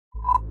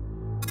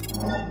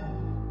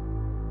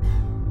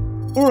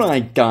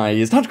Alright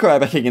guys,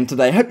 TacticalRab back again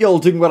today. Hope you're all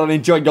doing well and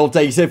enjoying your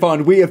day so far,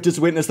 and we have just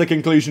witnessed the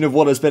conclusion of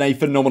what has been a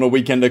phenomenal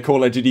weekend of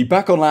Call of Duty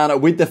back on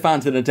LAN with the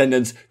fans in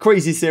attendance.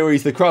 Crazy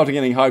series, the crowd are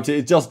getting hyped,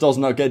 it just does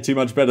not get too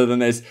much better than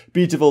this.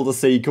 Beautiful to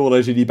see Call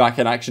of Duty back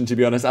in action, to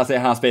be honest, as it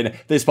has been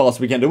this past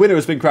weekend. The winner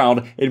has been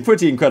crowned in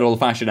pretty incredible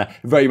fashion.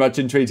 Very much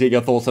intrigued to hear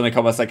your thoughts in the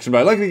comment section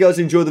below. Like if you guys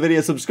enjoyed the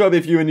video, subscribe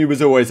if you are new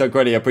as always, I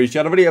greatly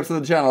appreciate it. Really up to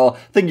the channel,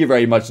 thank you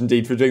very much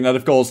indeed for doing that.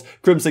 Of course,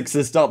 Crimsix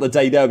to start the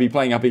day, they'll be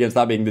playing up against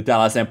that being the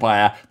Dallas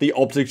Empire, the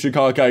OpTic's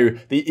Chicago,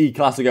 the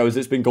E-Clasico as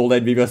it's been called,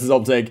 Envy versus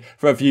OpTic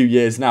for a few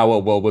years now.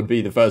 Well, would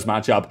be the first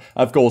matchup,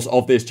 of course,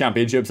 of this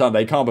championship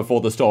Sunday, calm before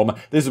the storm.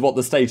 This is what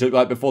the stage looked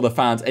like before the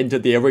fans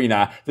entered the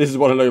arena. This is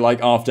what it looked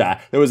like after.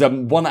 There was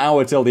 1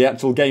 hour till the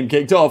actual game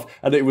kicked off,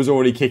 and it was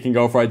already kicking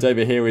off right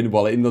over here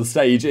in the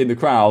stage, in the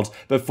crowd,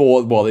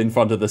 before, in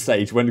front of the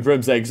stage, when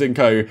Crimsix and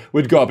co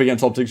would go up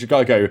against OpTic's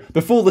Chicago.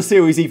 Before the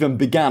series even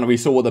began, we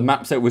saw what the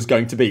map set was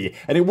going to be,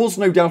 and it was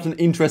no doubt an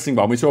interesting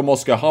one. We saw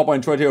Moscow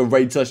Hardpoint try to do a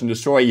raid, search and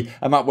destroy,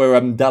 a map where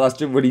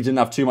Dallas really didn't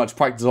have too much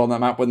practice on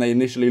that map when they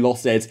initially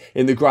lost it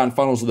in the grand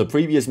finals of the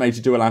previous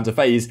major to Atlanta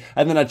FaZe,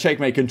 and then a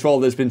checkmate control.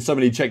 There's been so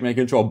many checkmate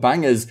control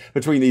bangers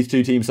between these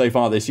two teams so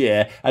far this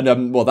year, and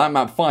that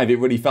map 5, it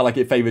really felt like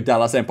it favoured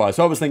Dallas Empire.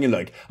 So I was thinking,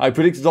 look, I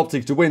predicted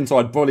OpTic to win, so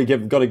I'd probably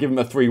got to give them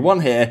a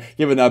 3-1 here,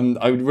 given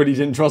I really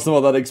didn't trust them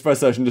on that express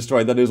search and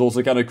destroy. That is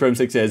also kind of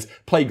Crimsix's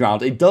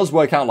playground. It does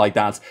work out like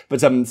that,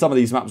 but some of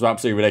these maps are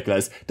absolutely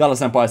ridiculous.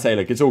 Dallas Empire say,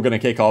 look, it's all going to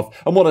kick off,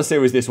 and what a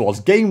series this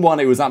was. Game 1,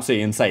 it was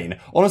absolutely insane.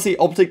 Honestly,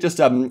 OpTic just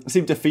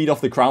seemed to feed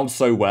off the crowd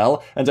so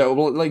well, and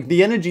like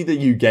the energy that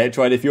you get,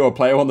 right, if you're a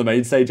player on the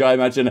main stage, I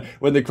imagine,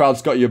 when the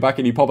crowd's got your back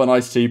and you pop a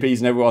nice 2-piece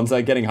and everyone's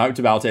getting hyped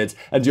about it,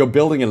 and you're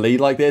building a lead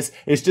like this,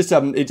 it's just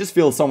it just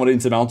feels somewhat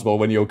insurmountable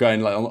when you're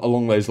going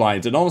along those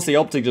lines. And honestly,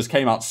 OpTic just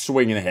came out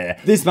swinging here.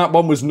 This map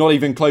 1 was not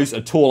even close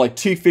at all, like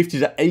 250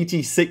 to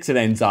 86 it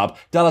ends up.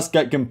 Dallas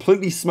get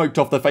completely smoked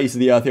off the face of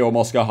the earth here on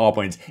Moscow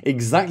Hardpoint.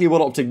 Exactly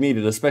what OpTic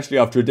needed, especially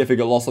after a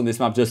difficult loss on this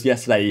map just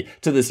yesterday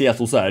to the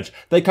Seattle Surge.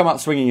 They come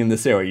out swinging in the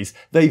series.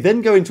 They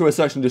then go into a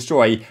search and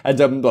destroy, and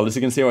as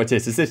you can see right here,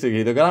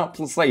 statistically, they're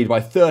outplayed by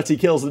 30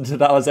 kills into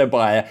Dallas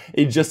Empire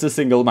in just a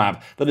single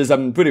map. That is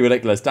pretty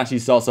ridiculous. Dashy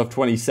starts off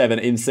 27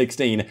 in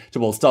 16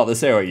 to start the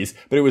series,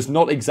 but it was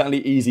not exactly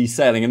easy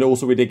sailing, and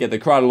also we did get the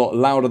crowd a lot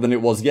louder than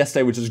it was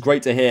yesterday, which is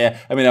great to hear.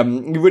 I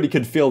mean, you really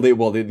could feel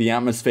the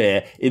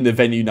atmosphere in the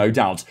venue, no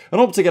doubt.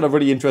 And OpTic had a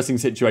really interesting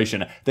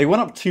situation. They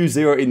went up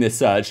 2-0 in this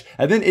surge,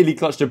 and then ILLey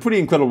clutched a pretty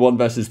incredible 1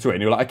 versus 3,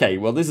 and you're like, okay,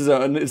 well, this is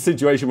a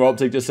situation where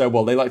OpTic just said,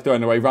 they like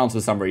throwing away rounds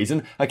for some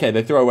reason. Okay,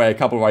 they throw away a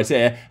couple right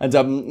here, and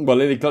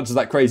ILLey clutches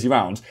that crazy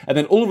round, and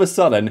then all of a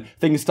sudden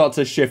things start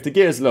to shift the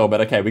gears a little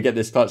bit. Okay, we get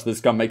this clutch that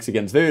Scump makes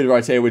against Vivid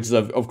right here, which is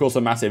of course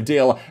a massive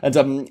deal, and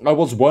I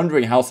was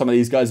wondering how some of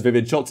these guys,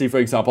 Vivid, Shotzzy for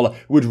example,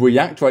 would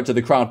react right to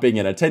the crowd being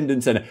in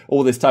attendance and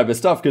all this type of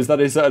stuff, because that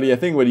is certainly a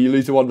thing when you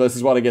lose to 1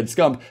 versus 1 against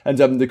Scump and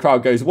the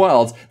crowd goes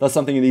wild. That's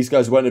something these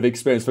guys won't have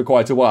experienced for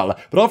quite a while.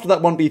 But after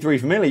that 1v3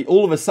 from ILLey,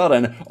 all of a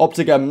sudden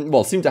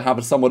OpTic seemed to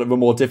have somewhat of a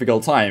more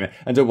difficult time,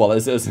 and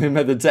as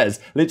Method says,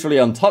 literally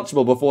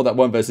untouchable before that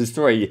 1 versus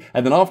 3,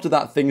 and then after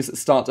that things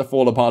start to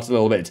fall apart a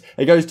little bit.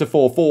 It goes to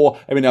 4-4.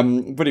 I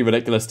mean, pretty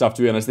ridiculous stuff,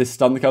 to be honest. This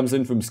stun comes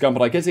in from Scump,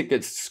 but I guess it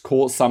gets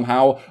caught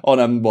somehow on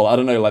I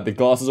don't know, like the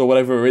glasses or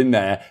whatever are in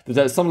there.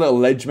 There's some little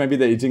ledge maybe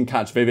that it didn't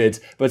catch Vivid,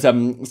 but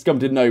Scump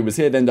didn't know he was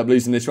here. They end up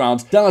losing this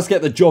round. Dallas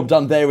get the job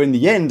done there in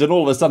the end, and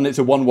all of a sudden it's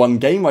a 1-1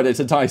 game, right? It's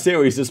a tie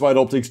series despite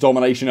OpTic's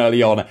domination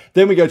early on.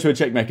 Then we go to a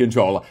checkmate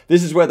control.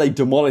 This is where they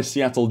demolished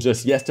Seattle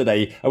just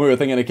yesterday, and we were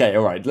thinking, okay,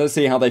 alright, let's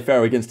see how they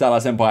fare against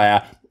Dallas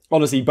Empire.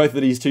 Honestly, both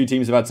of these two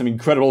teams have had some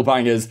incredible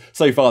bangers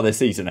so far this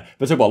season.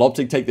 But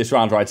OpTic take this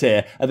round right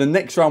here, and the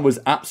next round was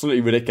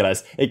absolutely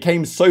ridiculous. It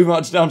came so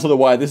much down to the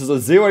wire. This is a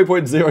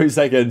 0.0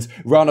 seconds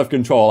round of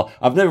control.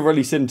 I've never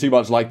really seen too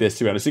much like this,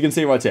 to be honest. You can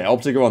see right here,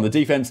 OpTic are on the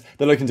defense.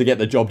 They're looking to get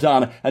the job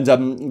done, and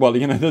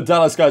the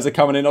Dallas guys are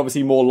coming in,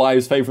 obviously more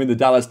lives favoring the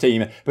Dallas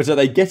team, but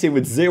they get in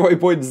with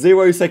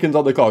 0.0 seconds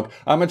on the clock.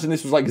 I imagine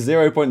this was like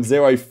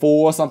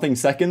 0.04 something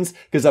seconds,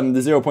 because the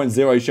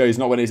 0.0 shows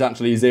not when it's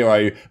actually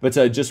 0, but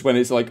just when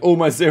it's like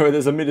almost 0,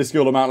 there's a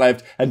minuscule amount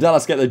left, and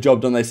Dallas get the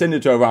job done. They send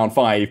it to a round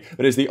 5,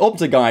 but it's the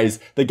OpTic guys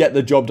that get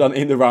the job done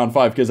in the round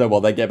 5, because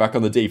they get back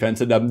on the defense,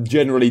 and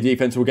generally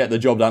defense will get the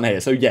job done here.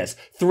 So yes,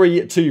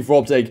 3-2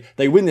 for OpTic.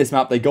 They win this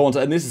map, they go on to,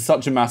 and this is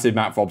such a massive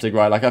map for OpTic,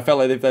 right? Like, I felt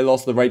like if they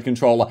lost the raid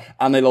control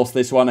and they lost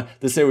this one,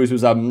 the series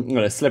was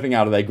slipping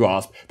out of their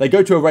grasp. They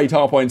go to a raid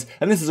hardpoint,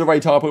 and this is a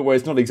raid hardpoint where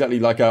it's not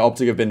exactly like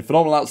OpTic have been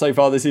phenomenal out so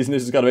far this season.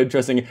 This is kind of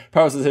interesting.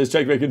 Paris says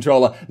checkmate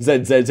controller,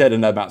 ZZZ, and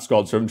Matt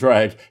Scods from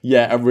Trek.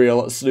 Yeah, a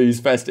real snooze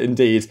fest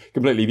indeed.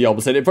 Completely the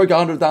opposite. It broke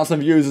 100,000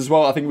 views as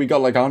well. I think we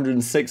got like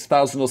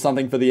 106,000 or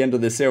something for the end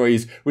of this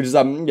series, which is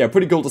yeah,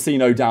 pretty cool to see,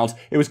 no doubt.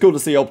 It was cool to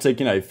see OpTic,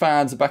 you know,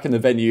 fans back in the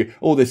venue,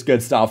 all this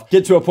good stuff.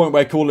 Get to a point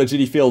where Call of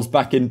Duty feels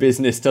back in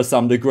business to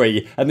some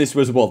degree, and this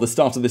was, well, the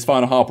start of this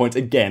final hardpoint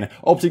again.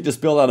 OpTic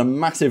just built out a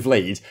massive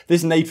lead.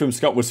 This nade from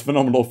Scump was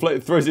phenomenal.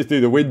 Throws it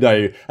through the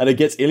window, and it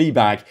gets ILLey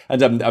back.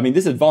 And I mean,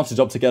 this advantage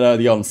OpTic had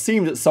early on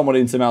seemed somewhat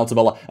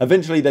insurmountable.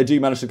 Eventually, they do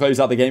manage to close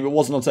out the game. It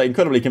was not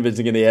incredibly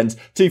convincing in the end,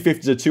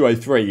 250 to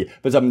 203.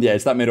 But yeah,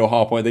 it's that middle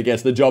hardpoint that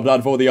gets the job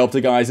done for the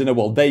OpTic guys. And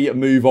well, they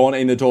move on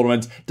in the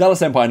tournament.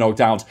 Dallas Empire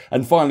knocked out,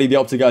 and finally the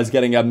OpTic guys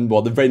getting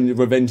well, the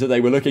revenge that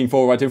they were looking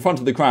for right in front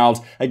of the crowd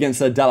against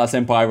the Dallas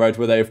Empire, right,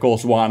 where they of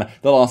course won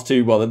the last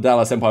two. Well, the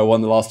Dallas Empire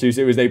won the last two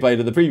series they played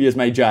at the previous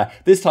major.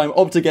 This time,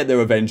 OpTic get their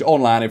revenge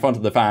on LAN in front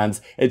of the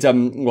fans. It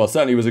well,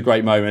 certainly was a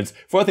great moment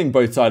for, I think,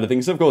 both sides of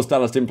things. Of course,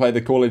 Dallas didn't play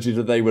the Call of Duty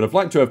that they would have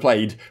liked to have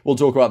played. We'll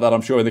talk about that,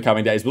 I'm sure, in the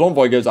coming days. But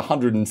Envoy goes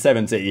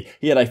 170.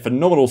 He had a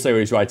phenomenal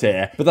series right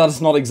here. But that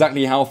is not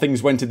exactly how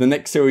things went in the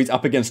next series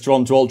up against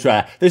Toronto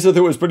Ultra. This I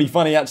thought was pretty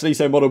funny, actually.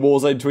 So Modern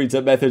Warzone tweets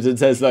at Methods and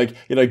says, like,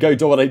 you know, go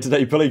dominate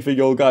today, pulling for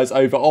your guys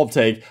over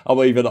OpTic. I'm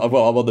even,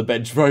 well, I'm on the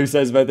bench pro,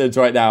 says Methods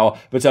right now.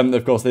 But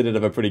of course, they did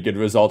have a pretty good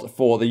result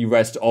for the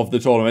rest of the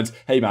tournament.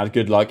 Hey man,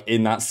 good luck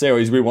in that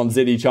series. We want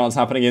Ziddy chance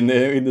happening in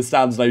the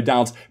stands, no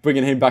doubt,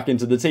 bringing him back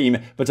into the team.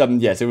 But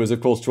yes, it was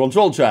of course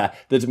Toronto Ultra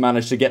that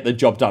managed to get the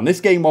job done.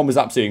 This game one was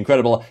absolutely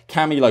incredible.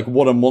 Cammy, like,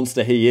 what a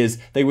monster he is.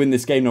 They win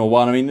this game number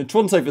one. I mean,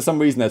 Toronto, for some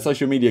reason, their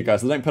social media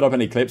guys, they don't put up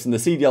any clips, and the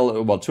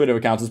CDL, well, Twitter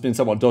account has been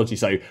somewhat dodgy,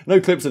 so no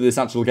clips of this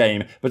actual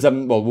game. But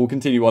well, we'll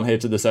continue on here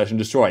to the search and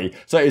destroy.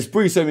 So it's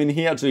Bruce. I mean,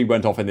 he actually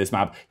went off in this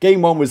map.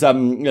 Game one was, you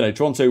know,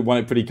 Toronto won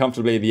it pretty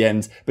comfortably at the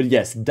end. But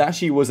yes,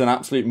 Dashy was an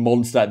absolute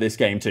monster at this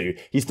game too.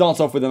 He starts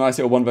off with a nice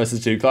little 1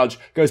 versus 2 clutch,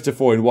 goes to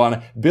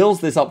 4-in-1,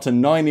 builds this up to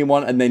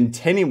 9-in-1 and then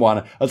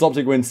 10-in-1 as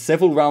OpTic wins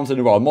several rounds in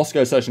a row.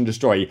 Moscow Search and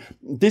Destroy.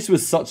 This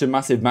was such a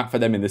massive map for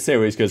them in the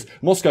series because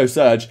Moscow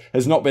Surge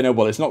has not been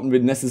well, it's not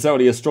been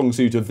necessarily a strong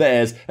suit of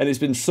theirs, and it's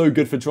been so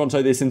good for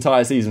Toronto this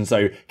entire season.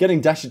 So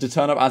getting Dashy to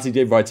turn up as he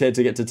did right here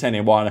to get to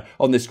 10-in-1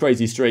 on this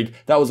crazy streak,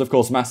 that was of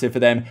course massive for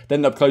them. They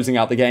ended up closing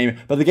out the game.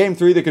 But the game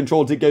 3, the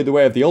control did go the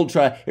way of the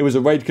Ultra. It was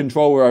a raid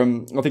control where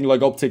I think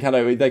like OpTic had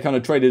they kind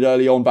of traded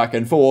early on back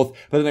and forth,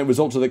 but then it was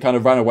Ultra that kind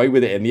of ran away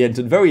with it in the end.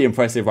 And very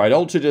impressive, right?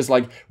 Ultra just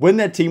like when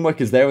their teamwork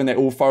is there and they're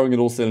all firing at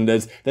all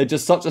cylinders, they're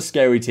just such a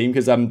scary team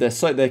because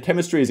their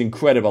chemistry is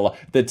incredible,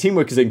 their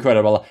teamwork is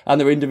incredible, and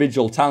their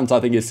individual talent I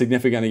think is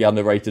significantly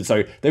underrated.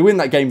 So they win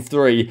that game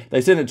 3,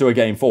 they send it to a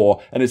game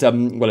 4, and it's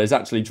well, it's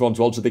actually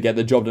Toronto Ultra that get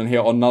the job done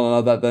here on none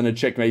other than a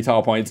checkmate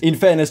hardpoint. In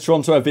fairness,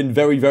 Toronto have been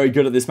very, very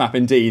good at this map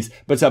indeed,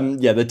 but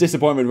yeah, the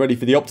disappointment ready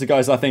for the OpTic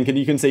guys, I think, and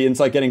you can see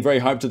Insight getting very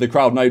hyped to the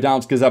crowd, no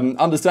doubt, because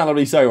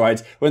understandably so,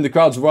 right? When the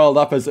crowd's riled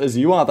up as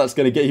you are, that's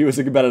going to get you as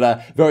a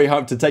competitor very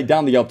hyped to take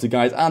down the OpTic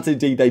guys, and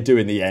indeed they do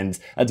in the end.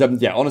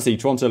 And yeah, honestly,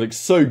 Toronto looks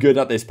so good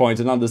at this point,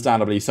 and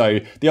understandably so.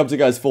 The OpTic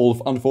guys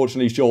fall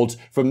unfortunately short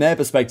from their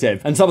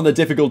perspective, and some of the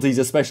difficulties,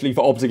 especially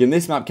for OpTic in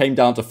this map, came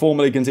down to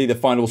Formula. You can see the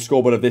final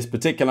scoreboard of this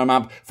particular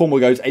map. Formula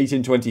goes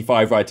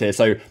 18-25 right here,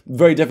 so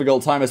very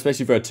difficult time,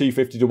 especially for a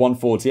 250 to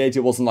 148. It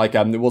wasn't like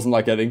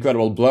an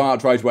incredible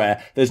blowout, right,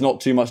 where there's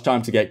not too much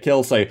time to get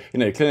kills. So you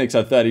know, CleanX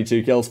had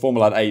 32 kills,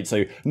 Formula had 8,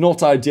 so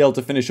not ideal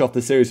to finish off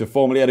the series with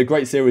Formula. He had a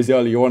great series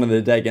earlier on in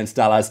the day against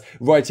Dallas.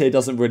 Right here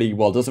doesn't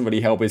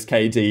really help his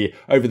KD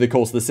over the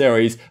course of the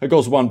series. Of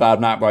course, one bad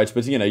map, right,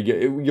 but you know,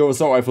 your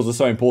assault rifles are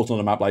so important on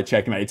a map like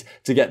Checkmate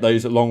to get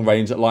those long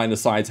range line of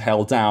sight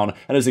held down.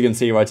 And as you can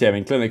see right here, I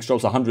mean, CleanX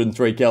drops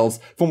 103 kills,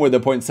 Formula with a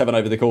 0.7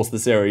 over the course of the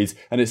series,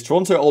 and it's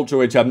Toronto Ultra,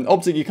 which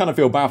OpTic, you kind of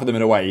feel bad for them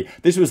in a way.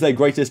 This was their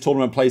greatest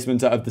tournament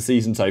placement of the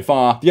season so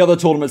far. The other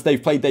tournaments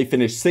they've played, they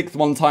finished 6th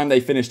one time, they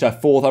finished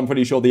 4th, I'm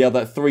pretty sure the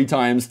other 3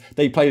 times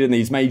they played in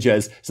these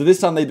majors. So this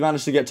time they'd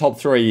managed to get top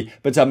 3,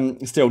 but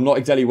still not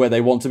exactly where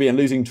they want to be, and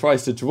losing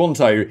twice to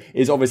Toronto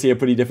is obviously a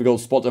pretty difficult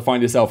spot to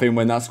find yourself in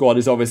when that squad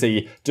is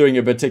obviously doing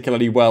it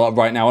particularly well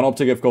right now. And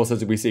OpTic, of course,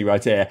 as we see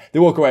right here, they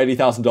walk away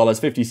 $80,000,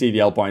 50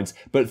 CDL points,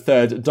 but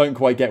 3rd, don't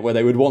quite get where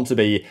they would want to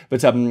be,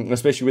 but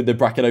especially with the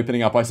bracket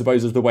opening up, I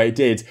suppose, is the way it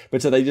did,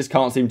 but they just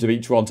can't seem to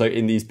beat Toronto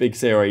in these big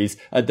series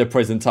at the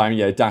present time.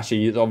 Yeah,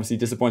 Dashy is obviously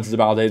disappointed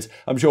about it.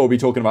 I'm sure we'll be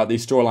talking about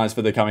these storylines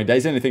for the coming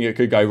days. Anything that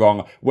could go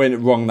wrong went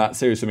wrong that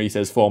series for me,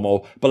 says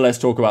Formal. But let's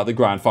talk about the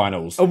grand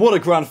finals. And what a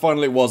grand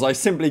final it was. I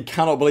simply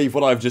cannot believe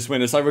what I've just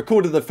witnessed. I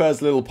recorded the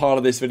first little part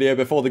of this video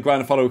before the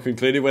grand final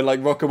concluded when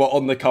like Rokkr were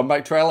on the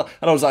comeback trail,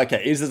 and I was like,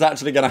 okay, is this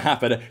actually going to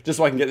happen? Just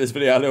so I can get this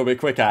video a little bit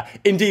quicker.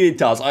 Indeed it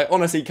does. I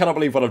honestly cannot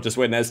believe what I've just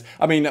witnessed.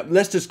 I mean,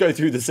 let's just go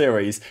through the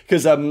series,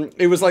 because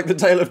it was like the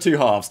tale of two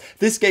halves.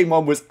 This game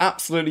one was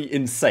absolutely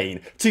insane.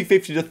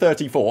 250 to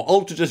 34.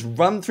 Ultra just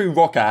ran through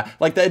Rokkr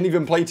like they hadn't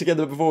even played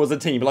together before as a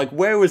team. Like,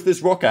 where was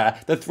this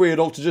Rokkr that 3 had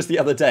Ultra just the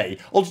other day?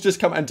 Ultra just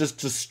come and just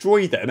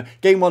destroy them.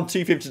 Game 1,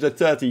 250 to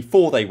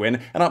 34 they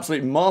win. An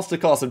absolute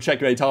masterclass of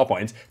checkmate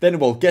hardpoint. Then,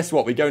 well, guess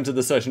what? We go into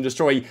the search and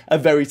destroy, a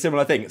very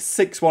similar thing.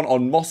 6-1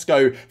 on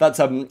Moscow. That's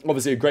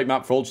obviously a great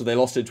map for Ultra. They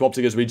lost it to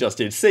OpTic as we just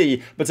did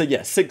see. But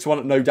yeah,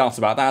 6-1, no doubt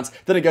about that.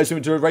 Then it goes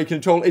into a raid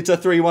control. It's a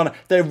 3-1.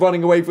 They're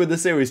running away with the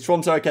series.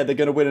 Toronto, okay, they're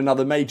going to win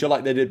another major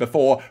like they did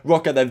before.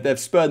 Rokkr, they've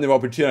spurned their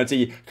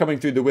opportunity, coming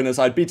through the winner's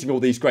side, beating all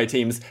these great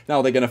teams.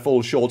 Now they're going to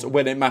fall short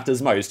when it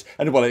matters most.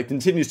 And, well, it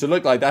continues to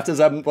look like that as,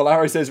 well,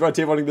 Harry says right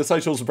here running the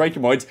socials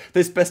breaking points.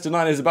 This best of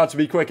 9 is about to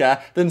be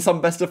quicker than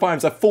some best of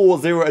 5s. A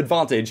 4-0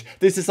 advantage.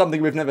 This is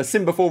something we've never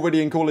seen before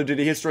really in Call of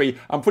Duty history.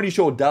 I'm pretty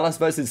sure Dallas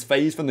versus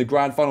FaZe from the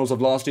grand finals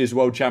of last year's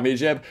World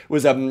Championship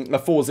was a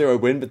 4-0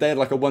 win, but they had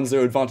like a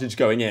 1-0 advantage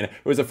going in. It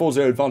was a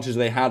 4-0 advantage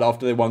they had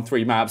after they won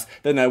 3 maps.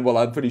 Then, well,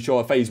 I'm pretty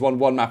sure FaZe won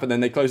 1 map and then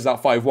they closed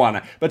out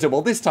 5-1. But,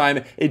 well, this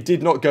time it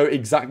did not go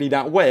exactly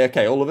that way.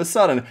 Okay, all of a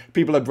sudden,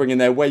 people are bringing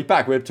their way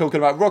back. We're talking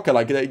about Rokkr,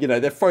 like, you know,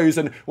 they're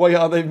frozen. Why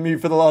aren't they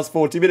moved for the last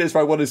 40 minutes,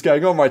 right? What is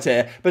going on right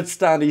here? But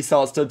Standy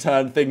starts to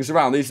turn things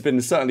around. He's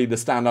been certainly the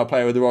standout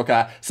player with the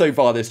Rokkr so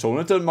far this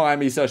tournament. And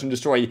Miami Search and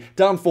Destroy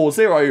down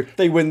 4-0.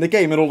 They win the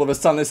game, and all of a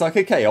sudden it's like,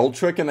 okay,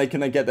 Ultra, can they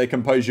get their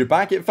composure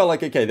back? It felt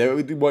like, okay, they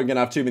weren't going to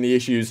have too many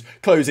issues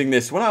closing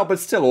this one out, but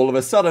still, all of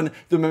a sudden,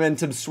 the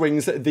momentum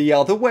swings the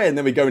other way, and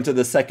then we go into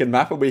the second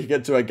map, and we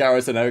get to a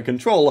Garrison Air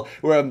Control,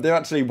 where they're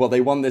actually, well,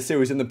 they won this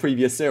series in the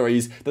previous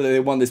series, they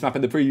won this map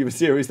in the previous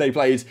series they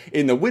played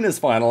in the winners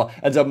final,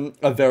 and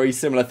a very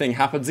similar thing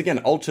happens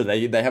again. Ultra,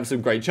 they have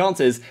some great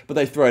chances, but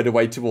they throw it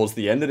away towards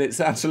the end, and it's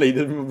actually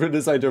the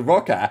Minnesota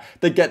Rokkr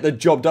that get the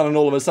job done, and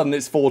all of a sudden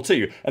it's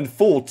 4-2, and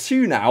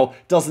 4-2 now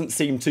doesn't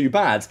seem too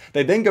bad.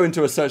 They then go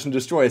into a search and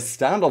destroy, a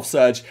standoff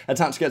search.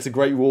 Attach gets a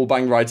great wall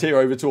bang right here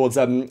over towards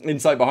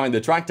inside behind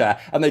the tractor,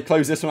 and they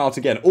close this one out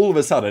again. All of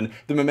a sudden,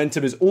 the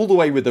momentum is all the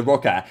way with the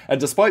Rokkr, and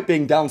despite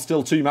being down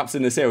still 2 maps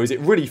in the series, it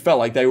really felt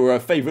like they were a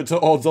favourite to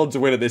odds on to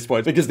win at this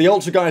point, because the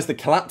Ultra guys, the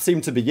collapse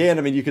seemed to begin.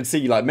 I mean, you could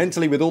see, like,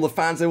 mentally with all the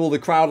fans there, all the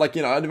crowd, like,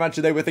 you know, I'd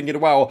imagine they were thinking,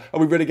 wow, are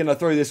we really going to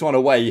throw this one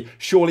away?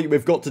 Surely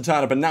we've got to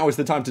turn up, and now is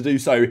the time to do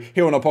so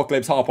here on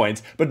Apocalypse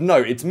Hardpoint. But no,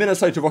 it's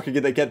Minnesota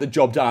Rokkr that get the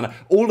job done.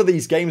 All of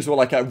these games were,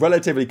 like,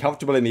 relatively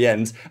comfortable in the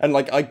end, and,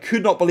 like, I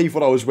could not believe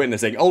what I was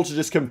witnessing. Ultra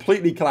just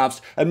completely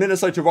collapsed, and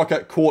Minnesota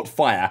Rokkr caught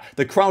fire.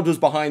 The crowd was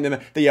behind them.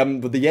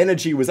 The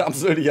energy was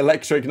absolutely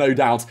electric, no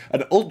doubt.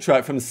 And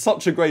Ultra, from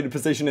such a great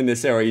position in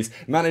this series,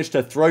 managed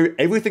to throw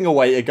everything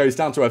away. It goes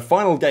down to a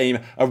final game,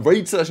 a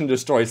raid search and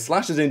destroy,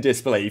 slashes in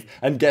disbelief,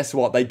 and guess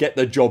what? They get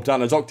the job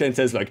done. As Octane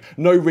says, look,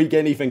 no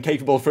regain even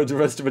capable for the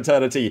rest of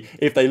eternity.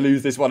 If they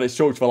lose this one, it's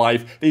chalked for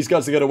life. These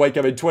guys are going to wake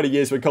up in 20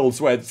 years with cold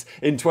sweats,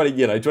 in 20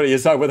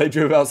 years time when they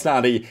drew out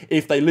Standy,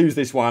 if they lose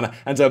this one.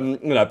 And, you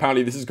know,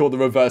 apparently this is called the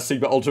reverse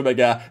super ultra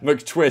mega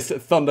McTwist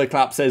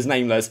thunderclap, says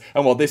Nameless.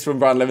 And well, this from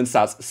round 11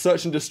 stats,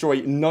 search and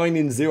destroy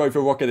 9-0 for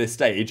Rokkr this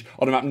stage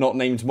on a map not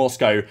named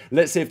Moscow.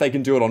 Let's see if they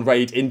can do it on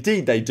raid.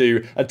 Indeed they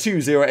do. A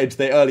 2-0 edge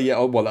they early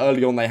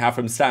on they have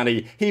from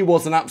Standy. He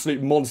was an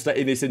absolute monster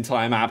in this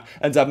entire map,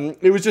 and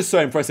it was just so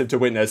impressive to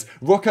witness.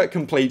 Rokkr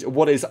complete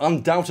what is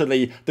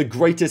undoubtedly the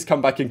greatest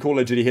comeback in Call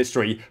of Duty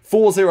history.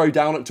 4-0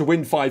 down to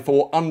win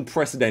 5-4,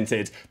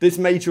 unprecedented. This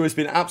major has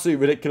been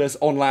absolutely ridiculous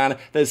on LAN.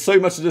 There's so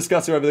much to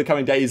discuss here over the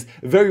coming days.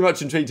 Very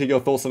much intrigued to hear your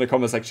thoughts in the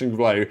comment section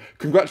below.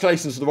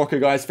 Congratulations to the Rokkr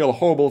guys. Feel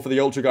horrible for the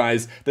Ultra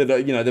guys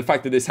that, you know, the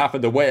fact that this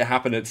happened the way it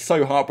happened, it's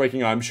so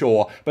heartbreaking, I'm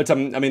sure. But, I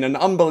mean, an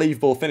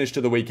unbelievable finish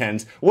to the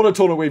weekend. What a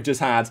tournament we've just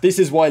had. This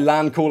is why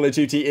LAN Call of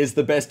Duty is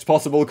the best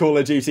possible Call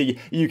of Duty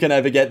you can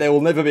ever get. There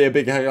will never be a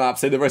bigger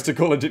collapse in the rest of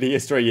Call of Duty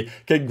history.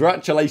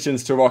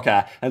 Congratulations to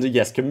Rokkr. And,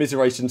 yes,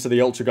 commiserations to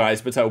the Ultra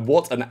guys. But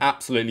what an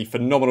absolutely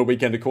phenomenal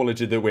weekend of Call of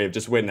Duty that we have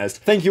just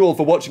witnessed. Thank you all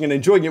for watching and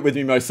enjoying it with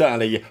me, most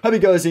certainly. Hope you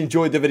guys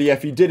enjoyed the video.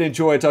 If you did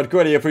enjoy it, I'd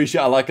greatly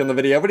appreciate a like on the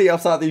video. It really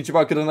helps out the YouTube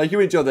algorithm. Like you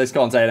enjoyed this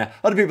content.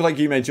 Other people like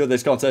you may enjoy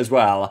this content as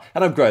well.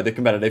 And I'm growing the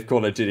competitive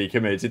Call of Duty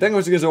community.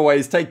 Thank you as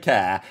always. Take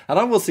care. And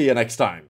I will see you next time.